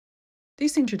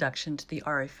This introduction to the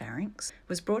oropharynx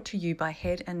was brought to you by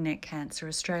Head and Neck Cancer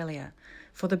Australia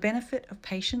for the benefit of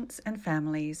patients and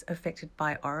families affected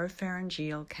by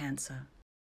oropharyngeal cancer.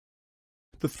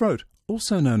 The throat,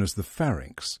 also known as the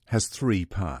pharynx, has three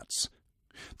parts.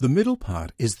 The middle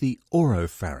part is the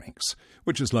oropharynx,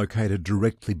 which is located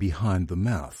directly behind the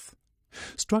mouth.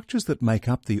 Structures that make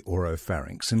up the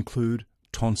oropharynx include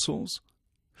tonsils,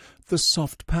 the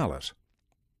soft palate,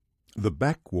 the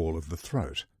back wall of the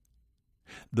throat,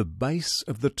 the base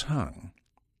of the tongue,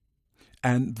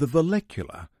 and the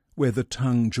vallecula, where the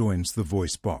tongue joins the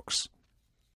voice box.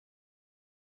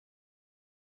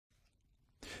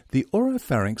 The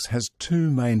oropharynx has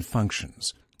two main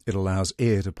functions. It allows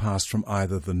air to pass from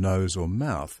either the nose or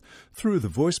mouth through the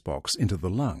voice box into the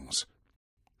lungs.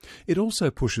 It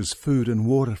also pushes food and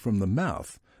water from the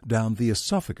mouth down the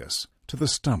esophagus to the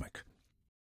stomach.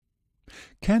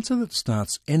 Cancer that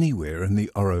starts anywhere in the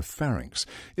oropharynx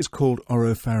is called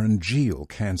oropharyngeal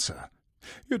cancer.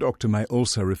 Your doctor may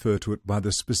also refer to it by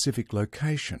the specific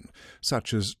location,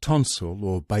 such as tonsil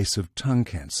or base of tongue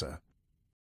cancer.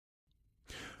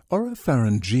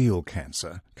 Oropharyngeal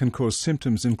cancer can cause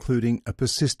symptoms including a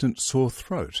persistent sore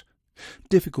throat,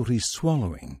 difficulty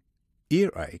swallowing,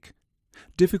 earache,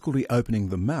 difficulty opening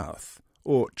the mouth,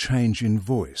 or change in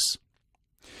voice.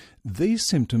 These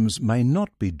symptoms may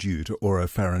not be due to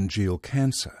oropharyngeal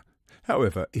cancer.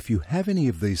 However, if you have any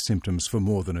of these symptoms for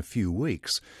more than a few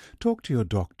weeks, talk to your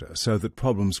doctor so that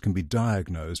problems can be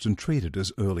diagnosed and treated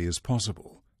as early as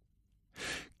possible.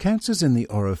 Cancers in the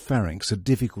oropharynx are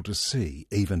difficult to see,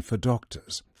 even for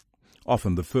doctors.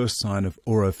 Often the first sign of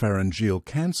oropharyngeal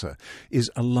cancer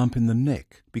is a lump in the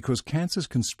neck because cancers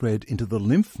can spread into the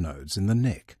lymph nodes in the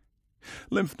neck.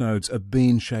 Lymph nodes are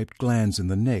bean-shaped glands in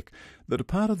the neck that are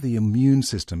part of the immune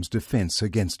system's defense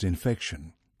against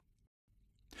infection.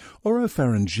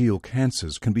 Oropharyngeal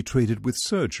cancers can be treated with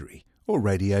surgery or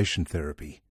radiation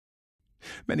therapy.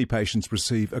 Many patients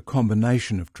receive a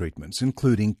combination of treatments,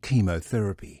 including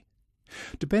chemotherapy.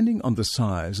 Depending on the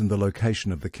size and the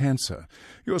location of the cancer,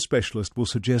 your specialist will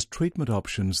suggest treatment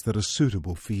options that are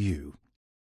suitable for you.